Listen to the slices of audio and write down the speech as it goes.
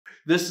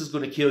This is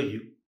going to kill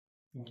you.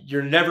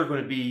 You're never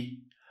going to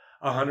be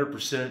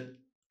 100%.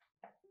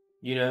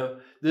 You know,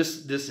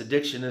 this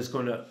addiction is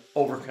going to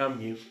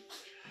overcome you.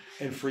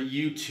 And for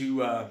you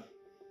to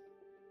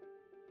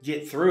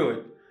get through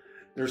it,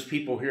 there's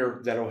people here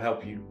that'll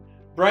help you.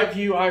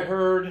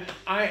 Brightview,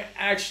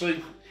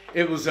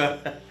 it was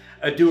a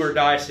do or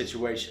die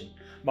situation.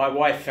 My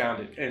wife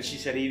found it, and she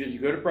said, either you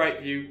go to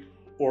Brightview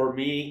or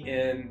me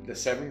and the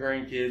 7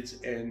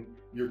 grandkids and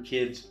your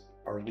kids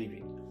are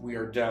leaving. We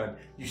are done.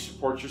 You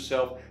support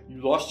yourself.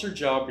 You lost your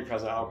job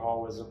because of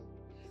alcoholism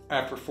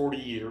after 40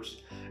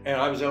 years. And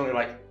I was only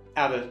like,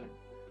 out of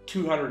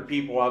 200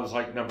 people, I was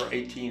like number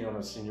 18 on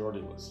a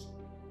seniority list.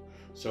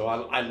 So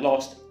I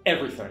lost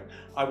everything.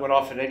 I went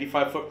off an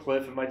 85-foot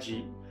cliff in my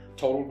Jeep,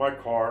 totaled my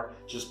car,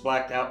 just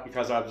blacked out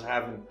because I was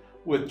having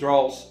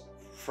withdrawals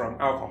from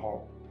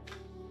alcohol.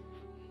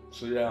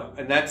 So yeah,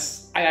 and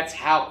that's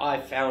how I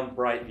found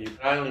Brightview.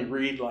 I only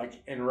read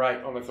and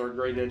write on a 3rd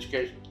grade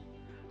education.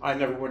 I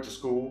never went to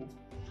school.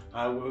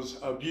 I was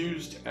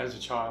abused as a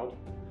child,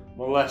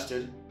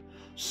 molested.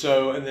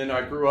 So, and then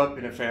I grew up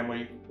in a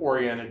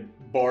family-oriented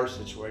bar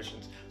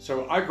situations.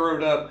 So I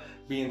grew up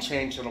being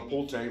changed on a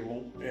pool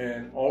table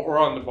or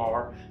on the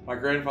bar. My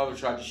grandfather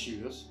tried to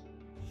shoot us.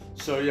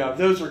 So yeah,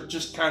 those are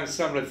just kind of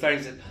some of the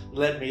things that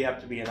led me up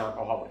to be an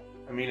alcoholic.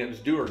 I mean, it was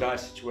do or die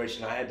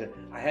situation. I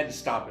had to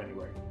stop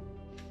anyway,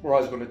 or I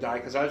was going to die,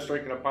 because I was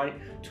drinking a pint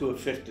to a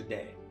fifth a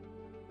day.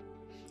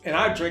 And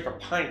I'd drink a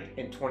pint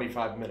in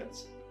 25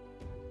 minutes.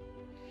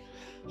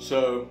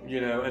 So,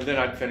 you know, and then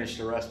I'd finish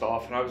the rest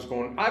off, and I was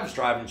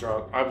driving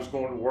drunk. I was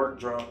going to work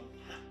drunk.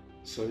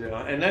 So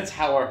yeah, and that's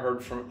how I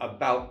heard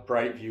about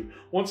Brightview.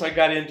 Once I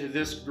got into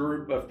this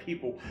group of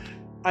people,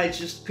 I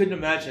just couldn't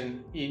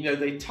imagine, you know,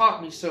 they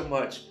taught me so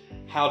much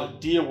how to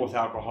deal with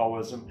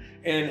alcoholism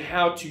and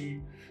how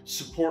to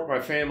support my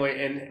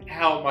family and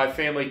how my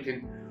family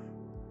can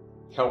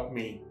help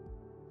me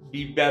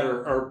be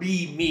better, or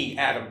be me,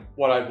 Adam,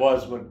 what I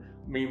was when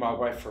me and my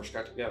wife first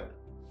got together.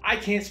 I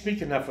can't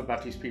speak enough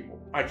about these people.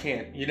 I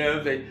can't. You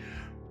know,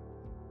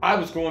 I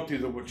was going through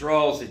the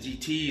withdrawals, the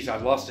GTs. I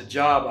lost a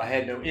job. I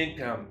had no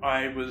income.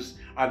 I was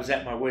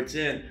at my wit's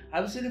end.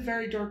 I was in a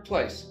very dark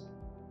place,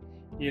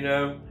 you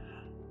know,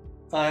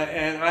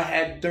 and I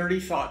had dirty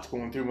thoughts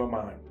going through my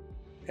mind.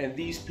 And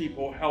these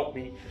people helped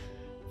me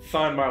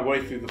find my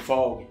way through the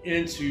fog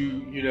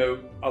into, you know,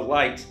 a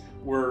light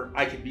where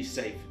I could be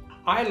safe.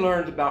 I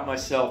learned about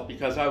myself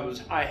because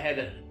I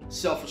had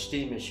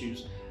self-esteem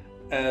issues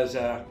as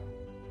an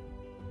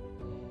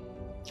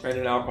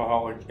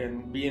alcoholic,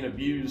 and being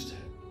abused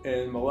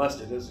and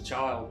molested as a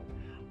child.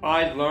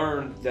 I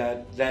learned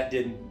that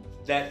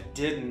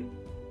didn't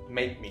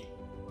make me.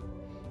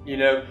 You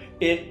know,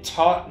 they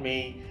taught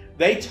me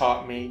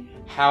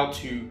how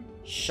to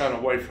shun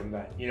away from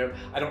that. You know,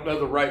 I don't know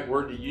the right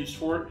word to use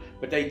for it,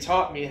 but they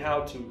taught me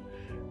how to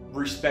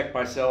respect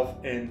myself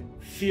and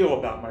feel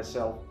about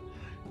myself,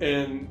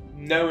 and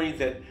knowing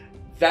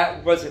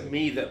that wasn't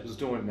me that was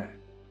doing that.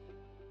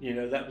 You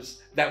know, that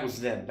was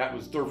them. That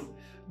was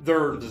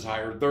their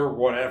desire, their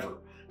whatever.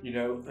 You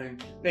know,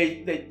 and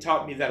they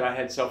taught me that I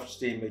had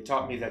self-esteem. They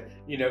taught me that,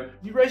 you know,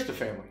 you raised a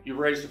family. You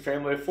raised a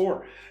family of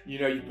 4. You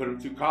know, you put them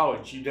through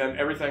college. You've done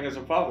everything as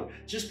a father.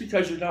 Just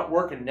because you're not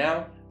working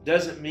now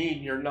doesn't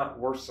mean you're not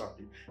worth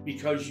something,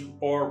 because you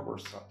are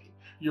worth something.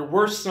 You're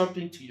worth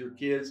something to your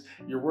kids.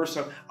 You're worth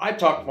something. I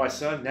talk to my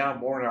son now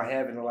more than I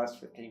have in the last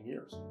 15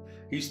 years.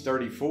 He's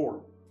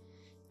 34.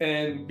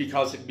 And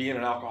because of being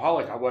an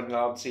alcoholic, I wasn't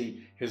allowed to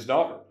see his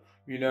daughter,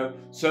 you know.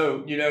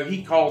 So, you know,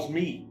 he calls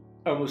me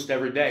almost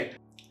every day.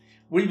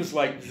 We was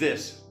like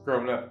this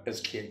growing up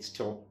as kids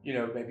till, you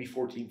know, maybe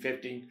 14,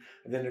 15.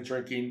 And then the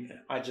drinking,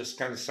 I just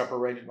kind of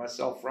separated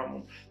myself from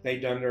them. They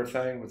done their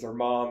thing with their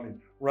mom and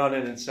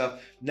running and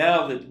stuff.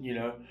 Now that, you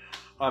know,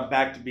 I'm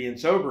back to being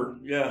sober,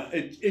 yeah,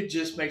 it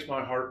just makes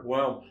my heart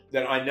warm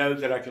that I know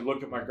that I can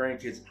look at my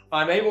grandkids.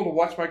 I'm able to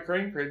watch my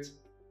grandkids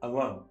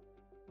alone.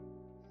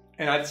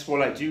 And that's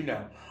what I do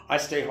now. I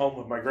stay home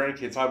with my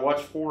grandkids. I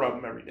watch 4 of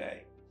them every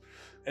day.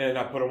 And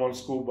I put them on the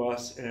school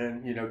bus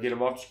and, you know, get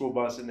them off the school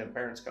bus and their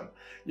parents come.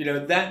 You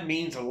know, that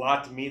means a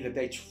lot to me that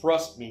they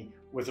trust me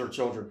with their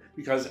children,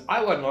 because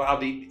I wasn't allowed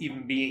to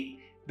even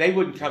they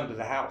wouldn't come to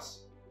the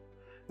house.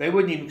 They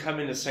wouldn't even come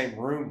in the same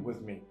room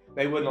with me.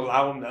 They wouldn't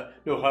allow them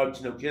no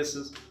hugs, no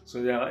kisses. So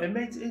yeah,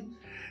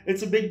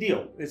 it's a big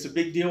deal. It's a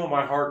big deal in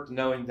my heart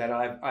knowing that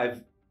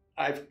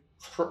I've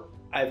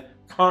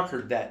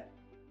conquered that.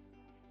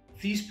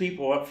 These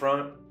people up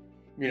front,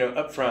 you know,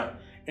 up front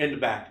and the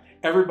back,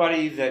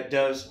 everybody that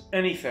does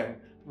anything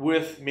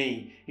with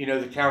me, you know,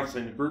 the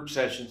counseling, the group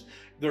sessions,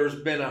 there's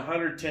been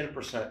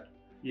 110%.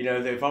 You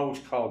know, they've always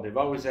called. They've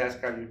always asked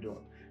how you're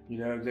doing. You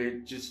know, they're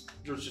just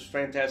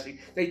fantastic.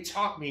 They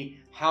taught me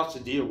how to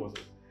deal with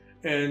it,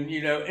 and,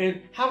 you know,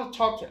 and how to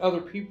talk to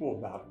other people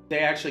about it. They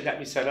actually got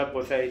me set up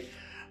with a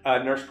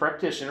nurse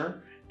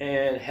practitioner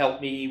and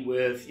helped me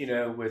with, you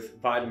know, with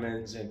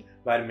vitamins and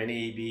vitamin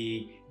E,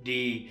 B,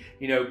 D,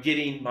 you know,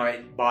 getting my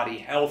body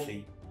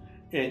healthy.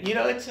 And, you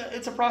know, it's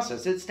a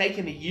process. It's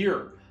taken a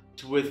year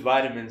with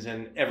vitamins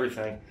and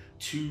everything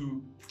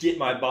to get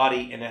my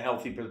body in a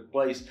healthy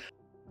place.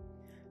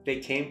 They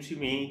came to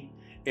me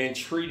and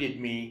treated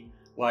me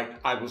like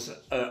I was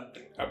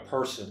a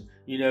person.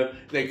 You know,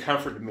 they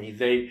comforted me.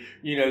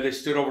 They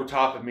stood over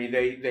top of me.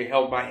 They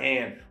held my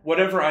hand.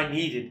 Whatever I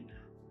needed,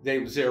 they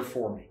was there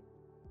for me.